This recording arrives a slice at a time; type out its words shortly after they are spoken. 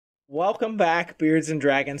Welcome back, Beards and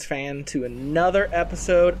Dragons fan, to another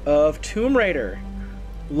episode of Tomb Raider.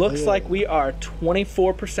 Looks like we are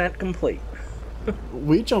 24% complete.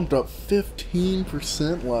 We jumped up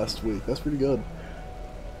 15% last week. That's pretty good.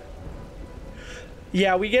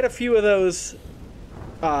 Yeah, we get a few of those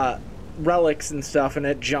relics and stuff, and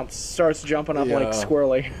it starts jumping up like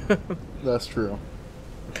squirrely. That's true.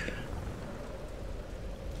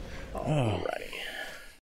 Alrighty.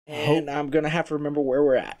 And I'm going to have to remember where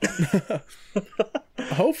we're at.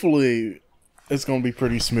 Hopefully, it's going to be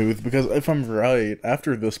pretty smooth, because if I'm right,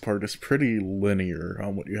 after this part, it's pretty linear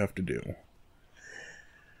on what you have to do.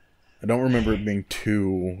 I don't remember it being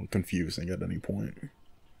too confusing at any point.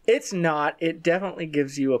 It's not. It definitely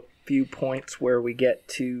gives you a few points where we get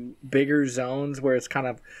to bigger zones where it's kind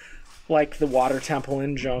of like the water temple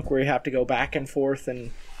in Junk, where you have to go back and forth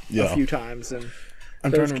a few times, and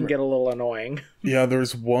those can get a little annoying. Yeah,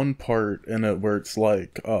 there's one part in it where it's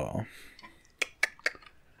like, you're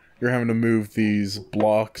having to move these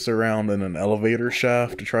blocks around in an elevator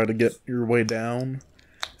shaft to try to get your way down,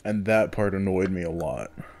 and that part annoyed me a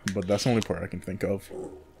lot. But that's the only part I can think of.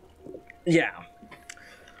 Yeah.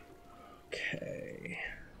 Okay.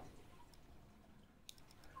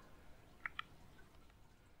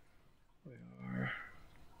 We are...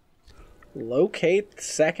 Locate the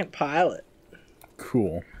second pilot.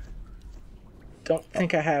 Cool. Don't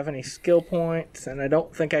think I have any skill points, and I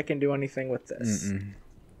don't think I can do anything with this.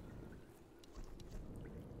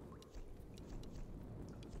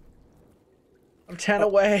 I'm 10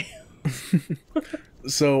 away.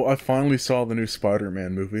 So, I finally saw the new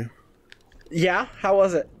Spider-Man movie. Yeah? How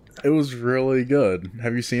was it? It was really good.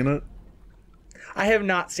 Have you seen it? I have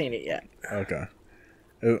not seen it yet. Okay.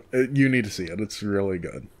 You need to see it. It's really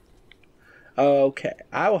good. Okay.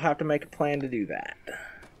 I will have to make a plan to do that.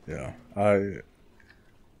 Yeah.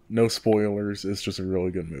 No spoilers. It's just a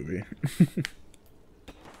really good movie.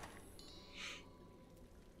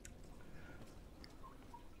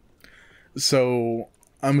 So,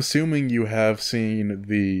 I'm assuming you have seen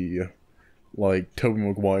the, Tobey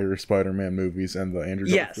Maguire Spider-Man movies and the Andrew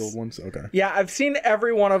Garfield ones? Okay. Yeah, I've seen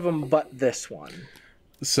every one of them but this one.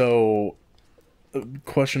 So,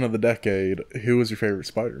 question of the decade, who was your favorite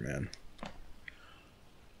Spider-Man?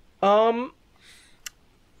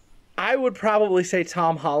 I would probably say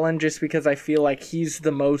Tom Holland, just because I feel like he's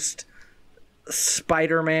the most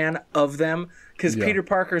Spider-Man of them. Because Peter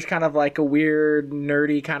Parker's kind of like a weird,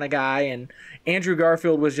 nerdy kind of guy, and Andrew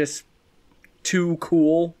Garfield was just too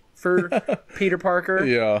cool for Peter Parker.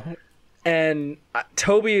 Yeah. And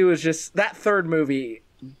Tobey was just... That third movie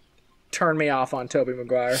turned me off on Tobey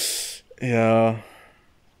Maguire. Yeah.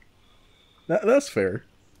 That's fair.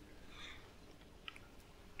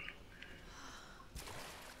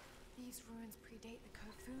 These ruins predate the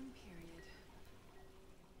Kofun period.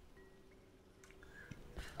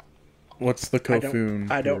 What's the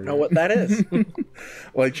Kofun? I don't know what that is.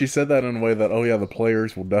 Like, she said that in a way that, oh yeah, the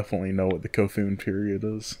players will definitely know what the Kofun period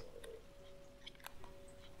is.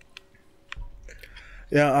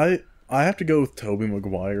 Yeah, I have to go with Tobey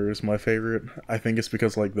Maguire as my favorite. I think it's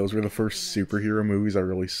because, those were the first superhero movies I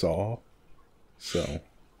really saw. So...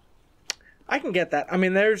 I can get that. I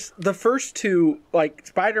mean, there's the first two,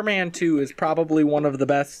 Spider-Man 2 is probably one of the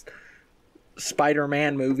best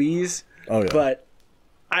Spider-Man movies. Oh, yeah. But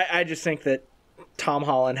I just think that Tom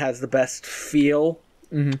Holland has the best feel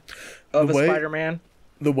of a Spider-Man.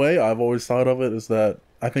 The way I've always thought of it is that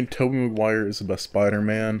I think Tobey Maguire is the best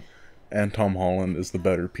Spider-Man, and Tom Holland is the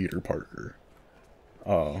better Peter Parker.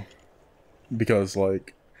 Because, I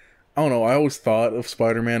don't know, I always thought of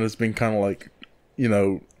Spider-Man as being kind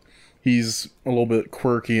of he's a little bit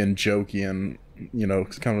quirky and jokey and,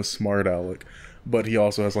 kind of a smart aleck. But he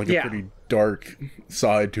also has, a pretty dark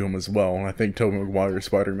side to him as well. And I think Tobey Maguire's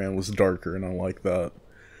Spider-Man was darker, and I like that.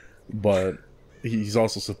 But he's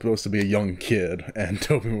also supposed to be a young kid, and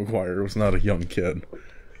Tobey Maguire was not a young kid.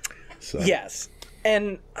 So. Yes.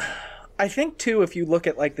 And I think, too, if you look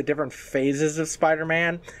at, the different phases of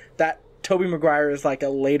Spider-Man, that Tobey Maguire is a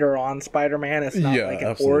later on Spider-Man. It's not an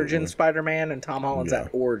absolutely. origin Spider-Man, and Tom Holland's that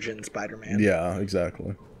origin Spider-Man. Yeah,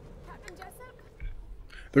 exactly.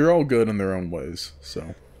 They're all good in their own ways,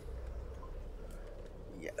 so.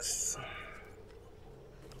 Yes.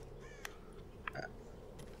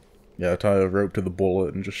 Yeah, tie a rope to the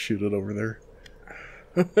bullet and just shoot it over there.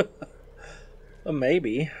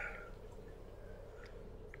 Maybe.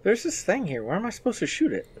 There's this thing here. Where am I supposed to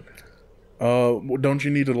shoot it? Don't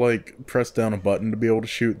you need to, press down a button to be able to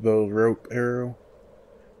shoot the rope arrow?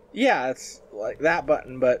 Yeah, it's like that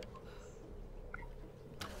button, but...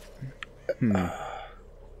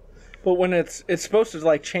 But when it's supposed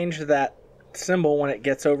to, change that symbol when it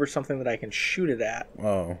gets over something that I can shoot it at.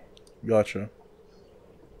 Oh, gotcha.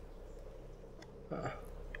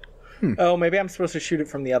 Oh, maybe I'm supposed to shoot it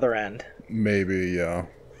from the other end. Maybe, yeah.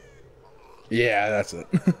 Yeah, that's it.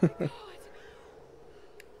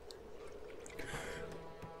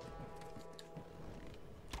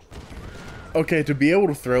 Okay, to be able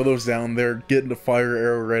to throw those down there, get the fire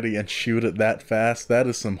arrow ready, and shoot it that fast, that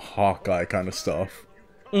is some Hawkeye kind of stuff.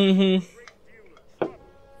 Mm-hmm.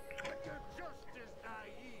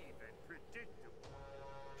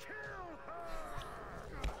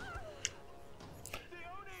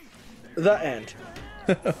 The end.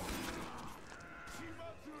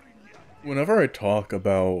 Whenever I talk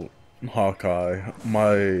about Hawkeye,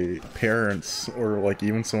 my parents, or like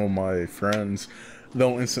even some of my friends,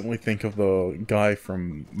 they'll instantly think of the guy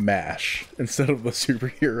from MASH instead of the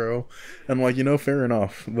superhero. And like, fair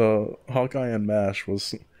enough. The Hawkeye in MASH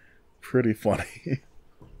was pretty funny.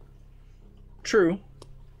 True.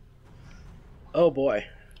 Oh boy.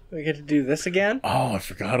 We get to do this again? Oh, I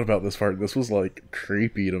forgot about this part. This was like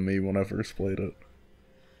creepy to me when I first played it.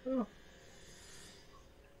 Oh.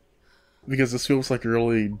 Because this feels like a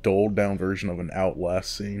really dulled down version of an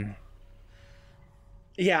Outlast scene.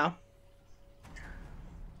 Yeah.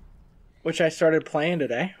 Which I started playing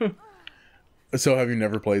today. So have you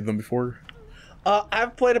never played them before?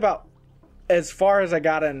 I've played about as far as I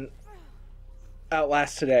got in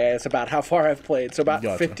Outlast today. It's about how far I've played. So about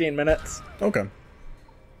 15 minutes. Okay.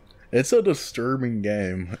 It's a disturbing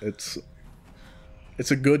game. It's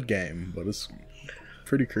a good game, but it's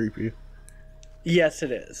pretty creepy. Yes, it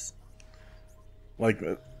is. Like,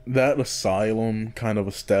 that asylum kind of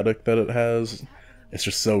aesthetic that it has, it's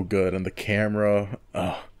just so good. And the camera,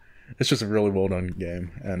 it's just a really well done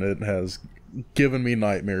game. And it has given me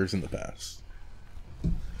nightmares in the past.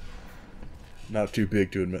 Not too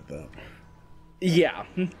big to admit that. Yeah.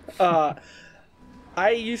 I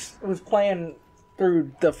was playing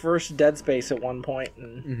through the first Dead Space at one point,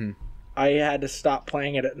 and I had to stop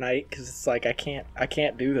playing it at night because it's like I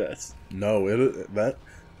can't do this. No, that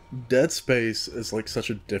Dead Space is like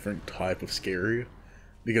such a different type of scary,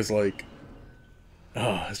 because like,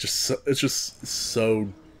 it's just so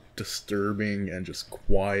disturbing and just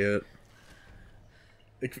quiet.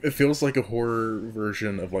 It feels like a horror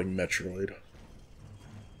version of like Metroid.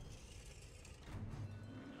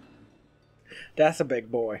 That's a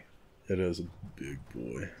big boy. It is a big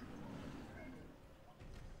boy.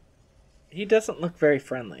 He doesn't look very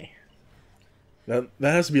friendly. That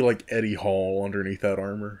has to be like Eddie Hall underneath that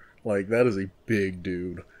armor. Like, that is a big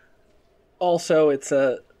dude. Also, it's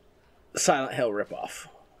a Silent Hill ripoff.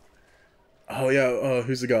 Oh yeah,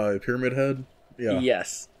 who's the guy? Pyramid Head? Yeah.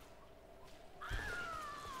 Yes.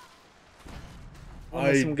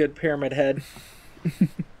 Some good Pyramid Head.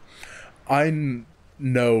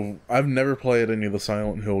 No, I've never played any of the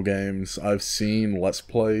Silent Hill games. I've seen Let's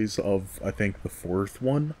Plays of, I think, the fourth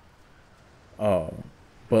one. But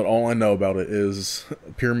all I know about it is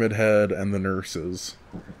Pyramid Head and the nurses.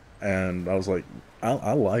 And I was like,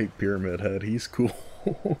 I like Pyramid Head. He's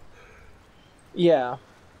cool. Yeah.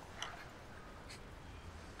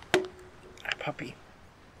 Puppy.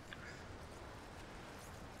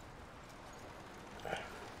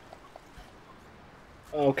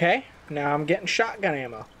 Okay. Now I'm getting shotgun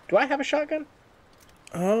ammo. Do I have a shotgun?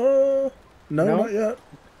 No, not yet.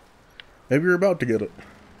 Maybe you're about to get it.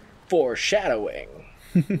 Foreshadowing.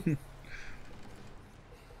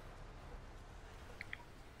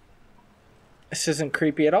 This isn't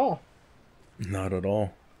creepy at all. Not at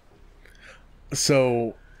all.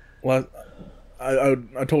 So, I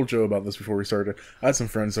told Joe about this before we started. I had some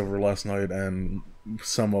friends over last night, and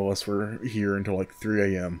some of us were here until like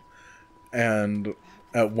 3 a.m. And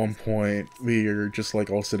at one point, we were just like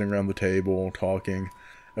all sitting around the table talking,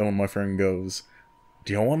 and when my friend goes,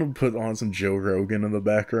 "Do y'all want to put on some Joe Rogan in the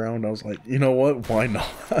background?" I was like, you know what? Why not?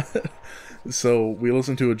 So we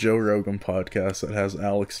listened to a Joe Rogan podcast that has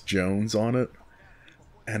Alex Jones on it,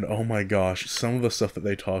 and oh my gosh, some of the stuff that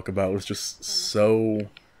they talk about is just so...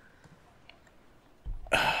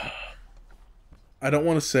 I don't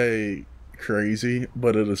want to say crazy,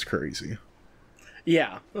 but it is crazy.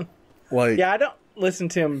 Yeah. Like, yeah, I don't listen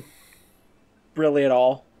to him really at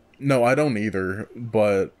all. No, I don't either,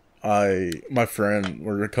 but my friend,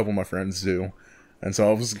 or a couple of my friends do. And so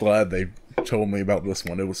I was glad they told me about this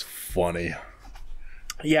one. It was funny.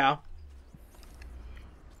 Yeah.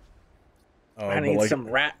 I need some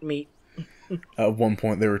rat meat. At one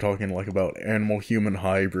point they were talking like about animal-human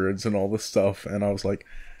hybrids and all this stuff, and I was like,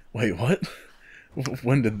 wait, what?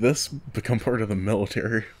 When did this become part of the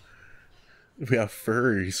military? We have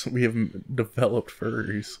furries. We have developed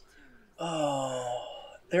furries. Oh,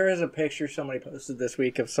 There is a picture somebody posted this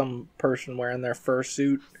week of some person wearing their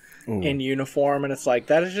fursuit Ooh. in uniform, and it's like,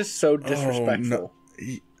 that is just so disrespectful. Oh,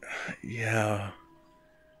 no. Yeah.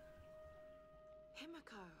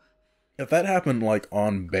 Himiko. If that happened, like,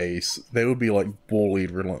 on base, they would be, like,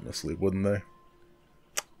 bullied relentlessly, wouldn't they?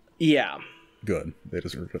 Yeah. Good. They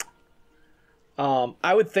deserve it.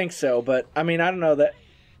 I would think so, but, I mean, I don't know, that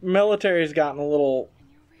military's gotten a little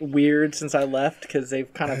weird since I left, because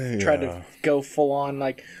they've kind of tried to go full on,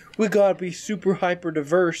 like, we gotta be super hyper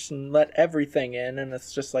diverse and let everything in, and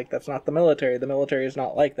it's just like, that's not the military. The military is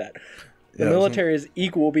not like that. The military is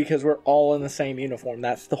equal because we're all in the same uniform.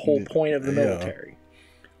 That's the whole point of the military.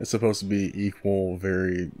 It's supposed to be equal,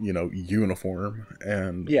 very, you know, uniform,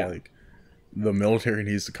 and, like, the military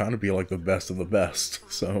needs to kind of be, like, the best of the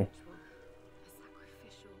best, so...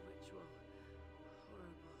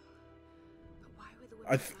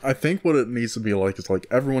 I think what it needs to be like is like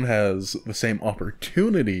everyone has the same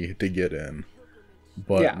opportunity to get in,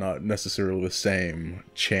 but not necessarily the same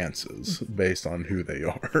chances based on who they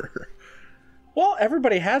are. Well,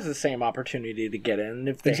 everybody has the same opportunity to get in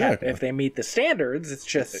if they if they meet the standards. It's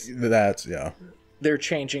just they're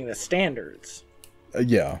changing the standards.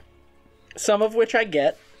 Some of which I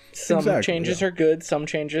get. Some changes are good. Some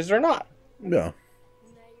changes are not. Yeah.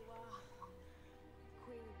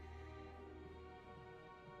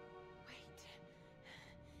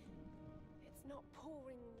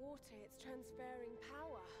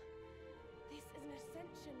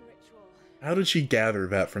 How did she gather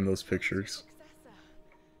that from those pictures?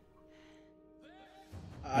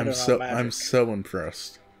 I'm so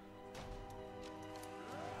impressed.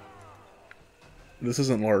 This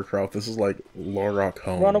isn't Lara Croft, this is like Lara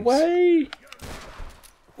Holmes. Run away!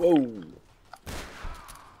 Whoa.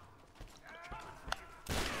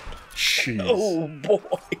 Jeez. Oh boy.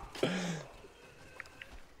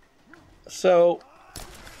 So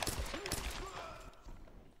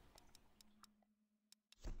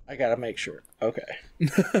I gotta make sure. Okay.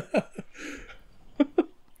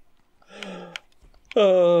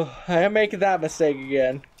 I am making that mistake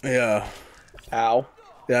again. Yeah. Ow.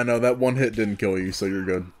 Yeah, no, that one hit didn't kill you, so you're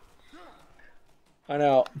good. I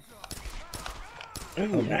know.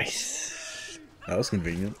 Ooh, nice. That was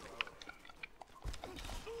convenient.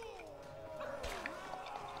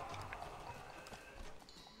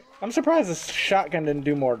 I'm surprised this shotgun didn't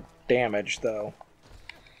do more damage, though.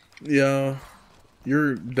 Yeah.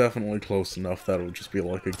 You're definitely close enough that it'll just be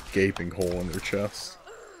like a gaping hole in your chest.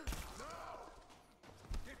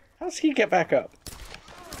 How does he get back up?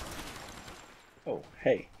 Oh,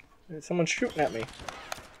 hey. Someone's shooting at me.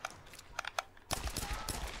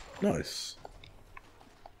 Nice.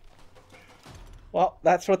 Well,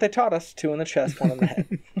 that's what they taught us. 2 in the chest, 1 in the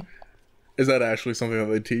head. Is that actually something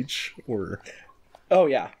that they teach? Or? Oh,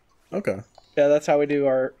 yeah. Okay. Yeah, that's how we do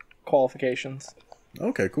our qualifications.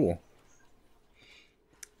 Okay, cool.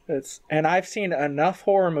 And I've seen enough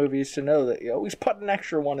horror movies to know that you always put an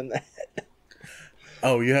extra 1 in the head.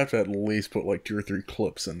 Oh, you have to at least put like 2 or 3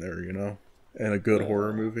 clips in there, you know? In a good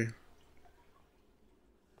horror movie.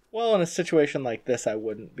 Well, in a situation like this, I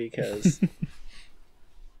wouldn't, because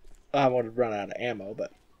I would run out of ammo,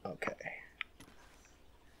 but okay.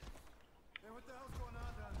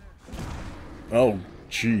 Oh,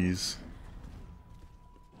 jeez.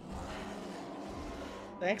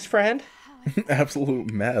 Thanks, friend.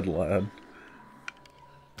 Absolute mad lad.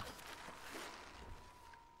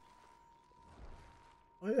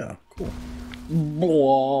 Oh yeah, cool.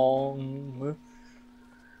 Blong.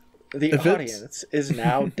 The audience is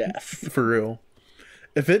now deaf. For real.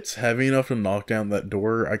 If it's heavy enough to knock down that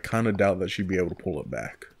door, I kind of doubt that she'd be able to pull it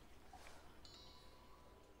back.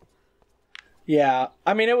 Yeah,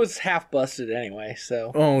 I mean, it was half busted anyway,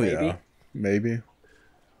 so maybe. Yeah, maybe.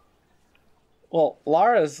 Well,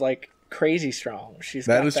 Lara's like crazy strong.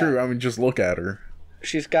 That is true. I mean, just look at her.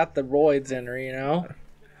 She's got the roids in her, you know?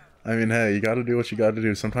 I mean, hey, you gotta do what you gotta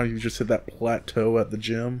do. Sometimes you just hit that plateau at the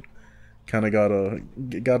gym. Kind of gotta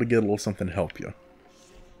get a little something to help you.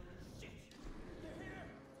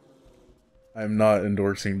 I'm not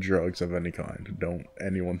endorsing drugs of any kind. Don't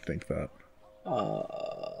anyone think that.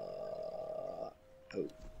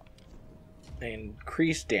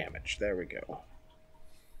 Increased damage. There we go.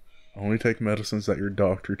 Only take medicines that your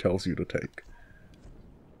doctor tells you to take.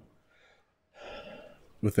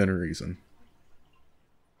 Within reason.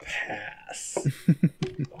 Pass.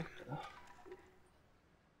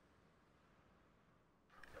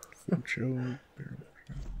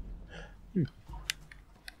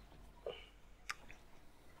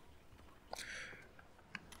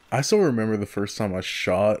 I still remember the first time I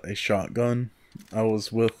shot a shotgun. I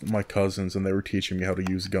was with my cousins and they were teaching me how to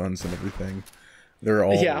use guns and everything. they're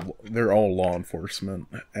all law enforcement,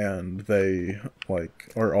 and they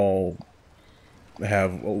like are all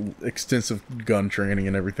have extensive gun training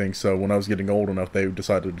and everything. So when I was getting old enough, they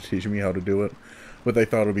decided to teach me how to do it. But they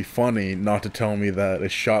thought it would be funny not to tell me that a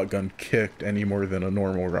shotgun kicked any more than a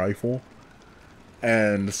normal rifle.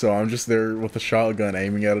 And so I'm just there with a shotgun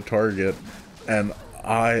aiming at a target, and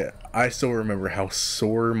I still remember how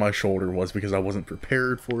sore my shoulder was because I wasn't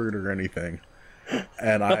prepared for it or anything.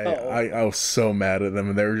 And I was so mad at them,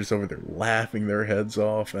 and they were just over there laughing their heads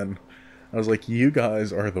off, and I was like, you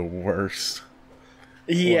guys are the worst.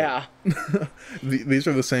 Yeah. These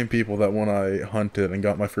are the same people that when I hunted and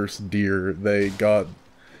got my first deer, they got,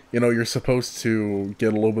 you know, you're supposed to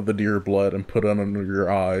get a little bit of the deer blood and put it under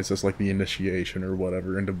your eyes as like the initiation or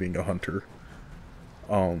whatever into being a hunter.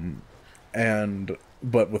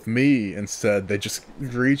 But with me, instead, they just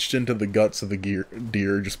reached into the guts of the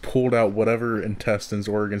deer, just pulled out whatever intestines,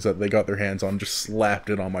 organs that they got their hands on, just slapped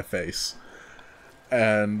it on my face.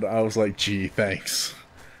 And I was like, gee, thanks.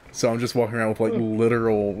 So I'm just walking around with, like,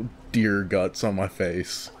 literal deer guts on my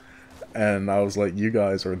face. And I was like, you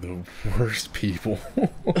guys are the worst people.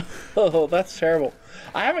 Oh, that's terrible.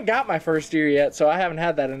 I haven't got my first deer yet, so I haven't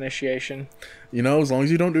had that initiation. You know, as long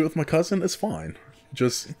as you don't do it with my cousin, it's fine.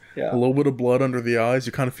 Just a little bit of blood under the eyes,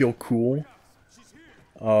 you kind of feel cool.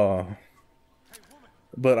 But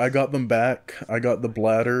I got them back, I got the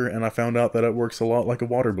bladder, and I found out that it works a lot like a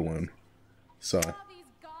water balloon. So.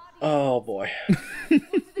 Oh, boy.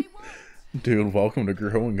 Dude, welcome to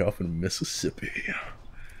growing up in Mississippi.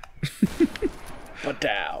 But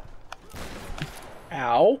ow.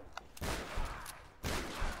 Ow.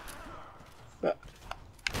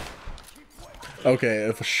 Okay,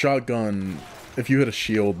 if a shotgun, if you hit a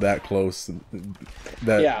shield that close,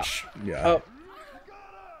 that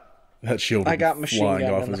that shield I got machine flying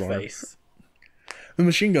gun off in his the arm. face. The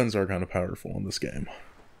machine guns are kind of powerful in this game.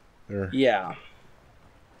 Yeah.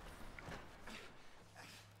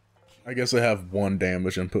 I guess they have one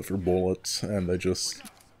damage input for bullets, and they just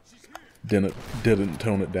didn't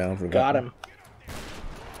tone it down for that. Got him.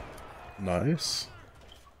 Nice.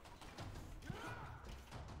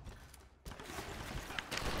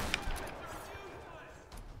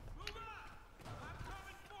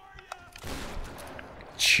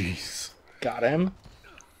 Jeez. Got him.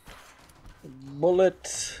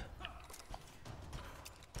 Bullet.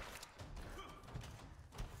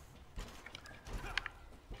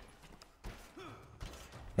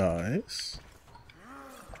 Nice.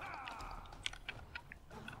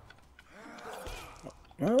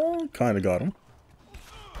 Well, kind of got him.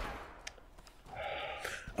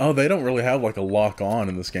 Oh, they don't really have like a lock on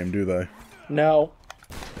in this game, do they? No.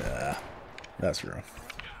 Yeah, that's rough.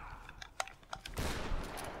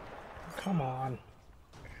 Come on.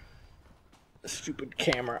 Stupid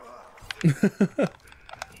camera.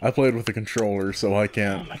 I played with the controller, so I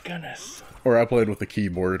can't. Oh my goodness. Or I played with the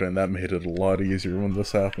keyboard, and that made it a lot easier when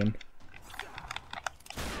this happened.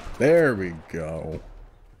 There we go.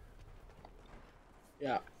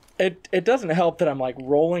 Yeah. It doesn't help that I'm like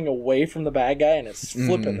rolling away from the bad guy and it's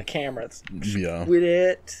flipping the camera. It's with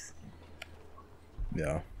it.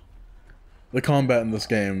 Yeah. The combat in this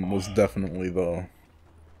game was definitely the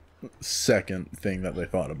second thing that they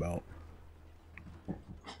thought about.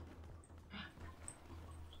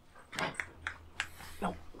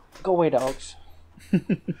 No. Go away, dogs.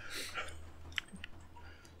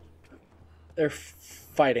 They're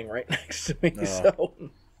fighting right next to me, so...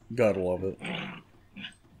 Gotta love it.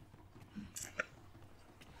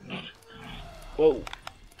 Whoa.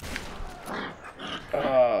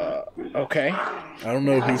 Okay. I don't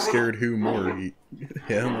know who scared who more,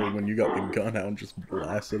 him or when you got the gun out and just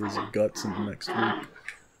blasted his guts in the next week.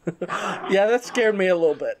 Yeah, that scared me a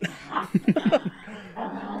little bit.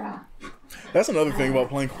 That's another thing about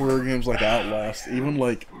playing horror games like Outlast. Even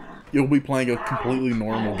like, you'll be playing a completely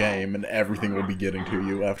normal game and everything will be getting to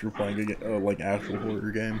you after playing a like actual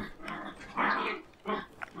horror game.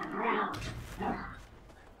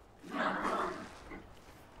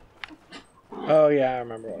 Oh yeah, I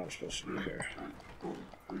remember what I'm supposed to do here.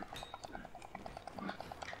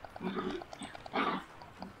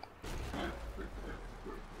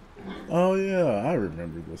 Oh yeah, I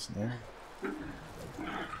remember this now.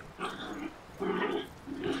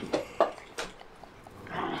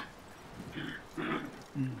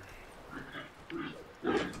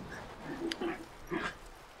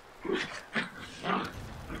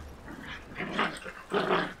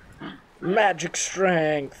 Magic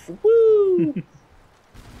strength. Woo!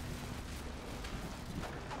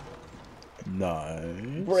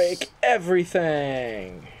 Nice. Break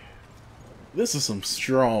everything. This is some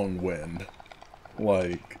strong wind.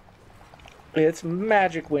 Like, It's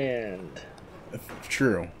magic wind.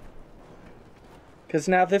 True. Because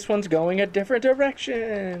now this one's going a different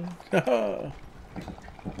direction. Well,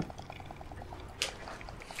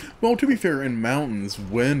 to be fair, in mountains,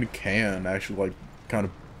 wind can actually, like, kind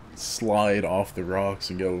of slide off the rocks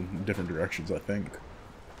and go different directions, I think.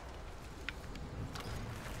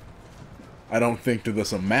 I don't think to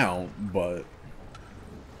this amount, but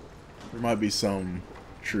there might be some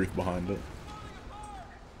truth behind it.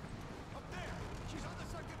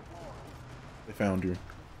 They found you.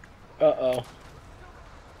 Uh-oh.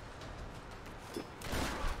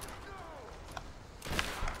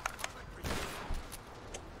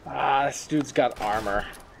 Ah, this dude's got armor.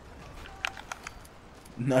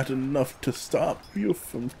 Not enough to stop you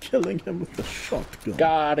from killing him with the shotgun.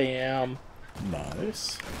 Got him.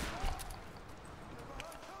 Nice.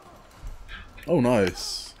 Oh,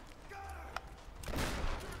 nice.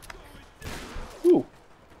 Ooh.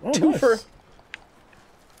 Oh, Twofer. Nice.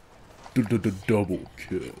 Double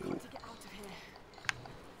kill. Get out of here.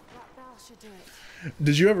 That bell should do it.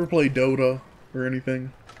 Did you ever play Dota or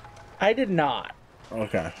anything? I did not.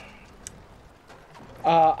 Okay.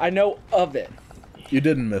 I know of it. You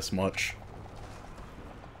didn't miss much.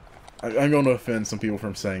 I'm going to offend some people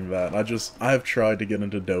from saying that. I have tried to get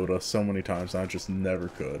into Dota so many times and I just never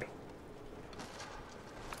could.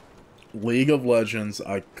 League of Legends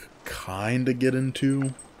I kind of get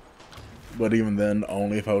into, but even then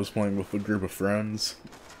only if I was playing with a group of friends.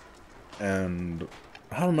 And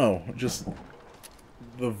I don't know, just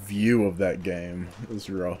the view of that game is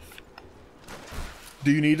rough. Do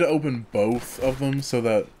you need to open both of them so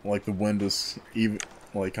that, like, the wind is even,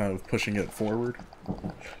 like, kind of pushing it forward?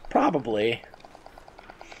 Probably.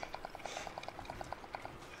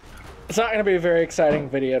 It's not going to be a very exciting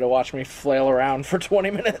video to watch me flail around for 20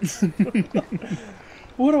 minutes.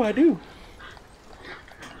 What do I do?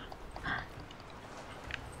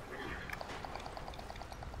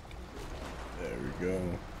 There we go.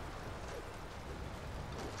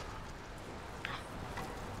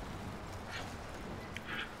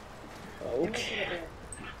 Okay.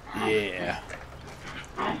 Yeah.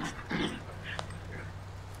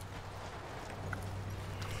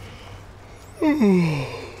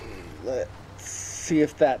 Let's see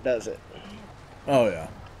if that does it. Oh, yeah.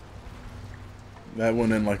 That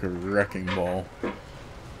went in like a wrecking ball.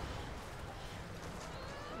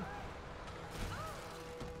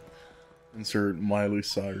 Insert Miley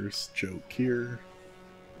Cyrus joke here.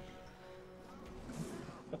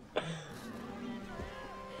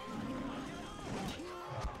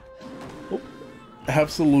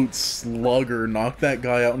 Absolute slugger knocked that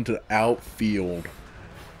guy out into outfield.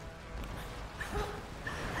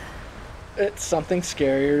 It's something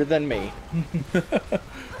scarier than me.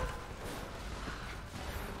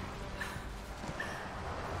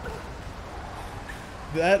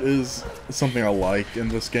 That is something I like in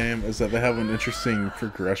this game, is that they have an interesting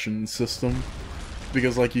progression system.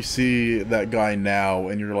 Because, like, you see that guy now,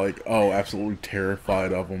 and you're like, oh, absolutely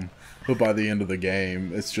terrified of him. But by the end of the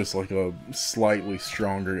game, it's just like a slightly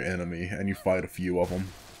stronger enemy, and you fight a few of them.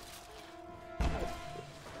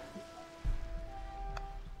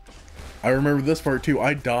 I remember this part too.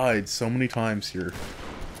 I died so many times here.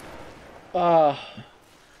 I'll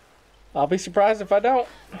be surprised if I don't.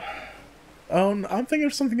 I'm thinking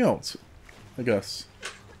of something else, I guess.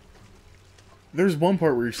 There's one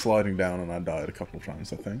part where you're sliding down and I died a couple of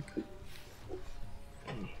times, I think.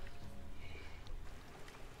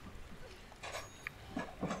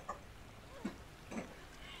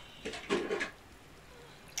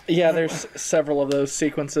 Yeah, there's several of those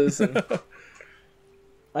sequences, and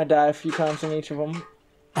I die a few times in each of them.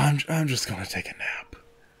 I'm just gonna take a nap.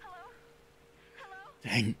 Hello? Hello?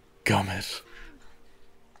 Dang gummit.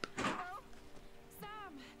 Hello?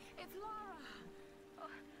 Sam, it's Lara.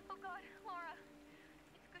 Oh God, Laura.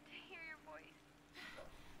 It's good to hear your voice.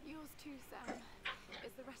 Yours too, Sam.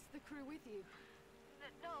 Is the rest of the crew with you?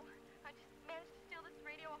 No, I just managed to steal this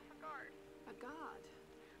radio off a guard. A guard?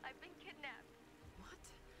 I've been kidnapped. What?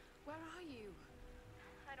 Where are you?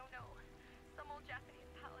 I don't know. Some old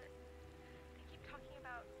Japanese palace. They keep talking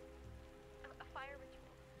about a fire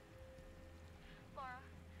ritual. Laura,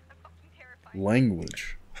 I'm fucking terrified.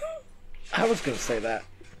 Language. I was gonna say that.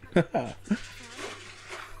 Sam!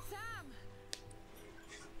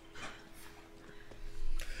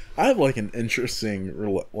 I have like an interesting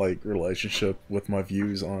relationship with my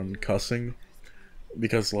views on cussing,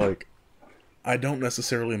 because like I don't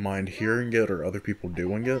necessarily mind hearing it or other people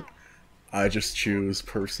doing it. I just choose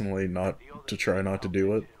personally not to try not to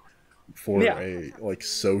do it for a like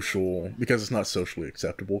social, because it's not socially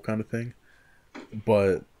acceptable kind of thing.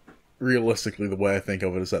 But realistically, the way I think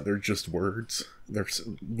of it is that they're just words. They're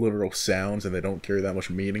literal sounds, and they don't carry that much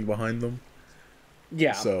meaning behind them.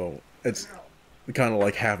 Yeah. So it's kind of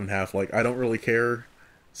like half and half. Like, I don't really care,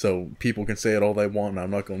 so people can say it all they want, and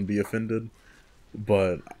I'm not going to be offended.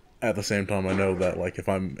 But at the same time, I know that, like, if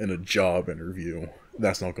I'm in a job interview,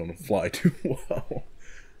 that's not going to fly too well.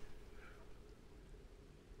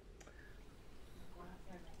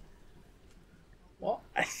 Well,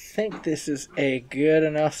 I think this is a good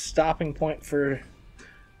enough stopping point for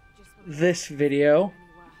this video.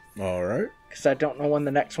 All right. Because I don't know when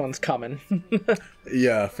the next one's coming.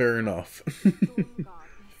 Yeah, fair enough. Sounds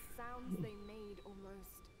they made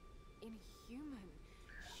almost inhuman.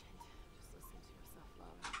 Shit, just listen to yourself,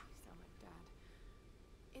 Lara. You sound like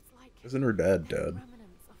Dad. It's like Isn't her dad dead?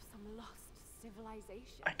 remnants of some lost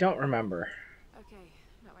civilization. I don't remember. Okay,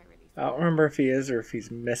 now I really I don't remember if he is or if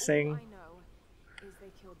he's All missing. I know is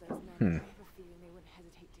they killed those men. I have a feeling they wouldn't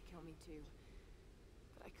hesitate to kill me too.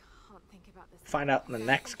 But I can't think about this. Find out in the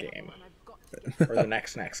next game. And I've got to Or the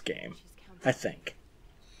next game. she's counting. I think.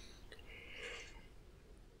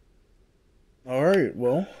 Alright,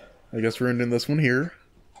 well, I guess we're ending this one here.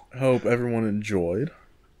 I hope everyone enjoyed.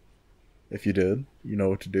 If you did, you know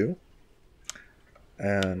what to do.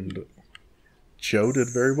 And Joe did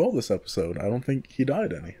very well this episode. I don't think he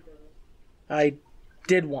died any. I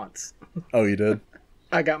did once. Oh, you did?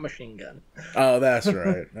 I got machine gun. Oh, that's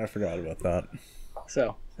right. I forgot about that.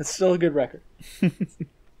 So, it's still a good record.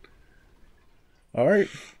 Alright,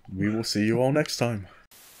 we will see you all next time.